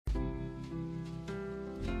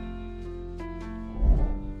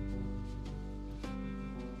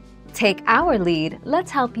Take our lead, let's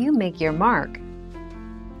help you make your mark.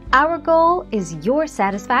 Our goal is your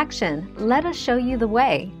satisfaction. Let us show you the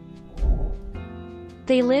way.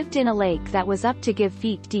 They lived in a lake that was up to give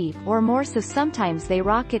feet deep or more, so sometimes they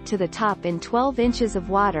rocket to the top in 12 inches of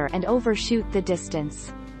water and overshoot the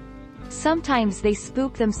distance. Sometimes they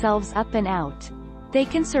spook themselves up and out. They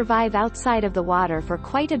can survive outside of the water for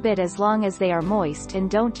quite a bit as long as they are moist and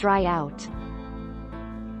don't dry out.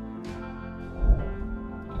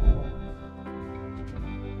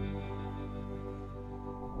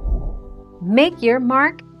 Make your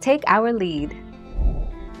mark, take our lead.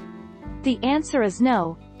 The answer is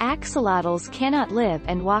no, axolotls cannot live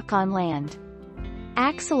and walk on land.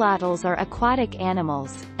 Axolotls are aquatic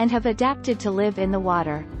animals, and have adapted to live in the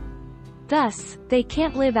water. Thus, they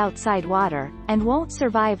can't live outside water, and won't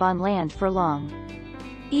survive on land for long.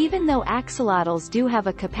 Even though axolotls do have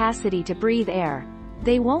a capacity to breathe air,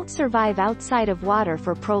 they won't survive outside of water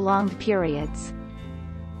for prolonged periods.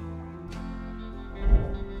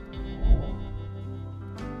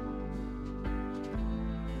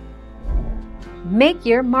 Make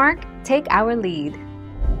your mark, take our lead.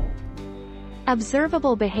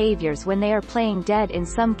 Observable behaviors when they are playing dead. In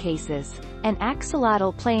some cases, an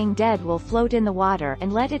axolotl playing dead will float in the water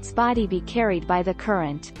and let its body be carried by the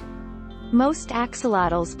current. Most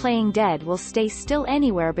axolotls playing dead will stay still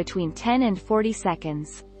anywhere between 10 and 40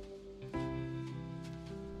 seconds.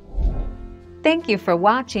 Thank you for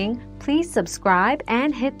watching. Please subscribe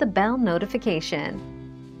and hit the bell notification.